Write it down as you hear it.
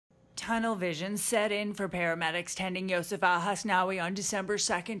tunnel vision set in for paramedics tending Yosif Al-Hasnawi on December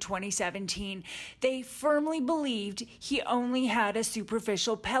 2nd, 2017. They firmly believed he only had a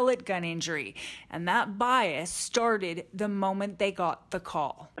superficial pellet gun injury, and that bias started the moment they got the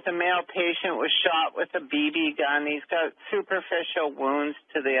call. The male patient was shot with a BB gun. He's got superficial wounds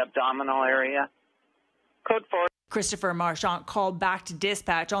to the abdominal area. Code 4. Christopher Marchant called back to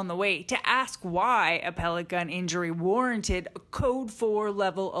dispatch on the way to ask why a pellet gun injury warranted a Code 4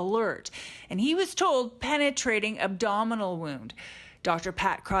 level alert, and he was told penetrating abdominal wound. Dr.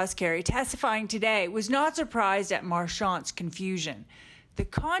 Pat Crosscarry, testifying today, was not surprised at Marchant's confusion. The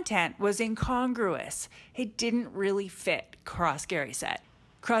content was incongruous. It didn't really fit, Crosscarry said.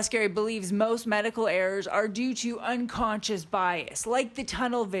 Crosscarry believes most medical errors are due to unconscious bias, like the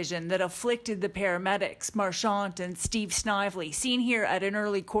tunnel vision that afflicted the paramedics, Marchant and Steve Snively, seen here at an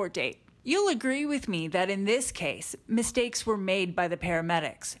early court date. You'll agree with me that in this case, mistakes were made by the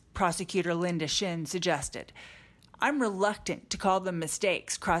paramedics, prosecutor Linda Shin suggested. I'm reluctant to call them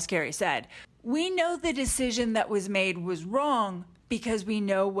mistakes, Crosscarry said. We know the decision that was made was wrong because we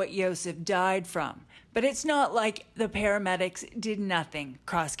know what Yosif died from. But it's not like the paramedics did nothing,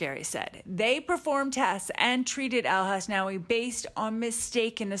 Crosscarry said. They performed tests and treated Al-Hasnawi based on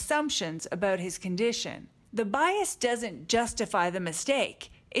mistaken assumptions about his condition. The bias doesn't justify the mistake.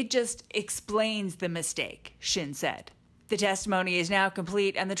 It just explains the mistake, Shin said. The testimony is now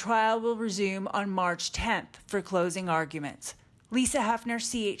complete and the trial will resume on March 10th for closing arguments. Lisa Hepfner,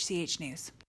 CHCH News.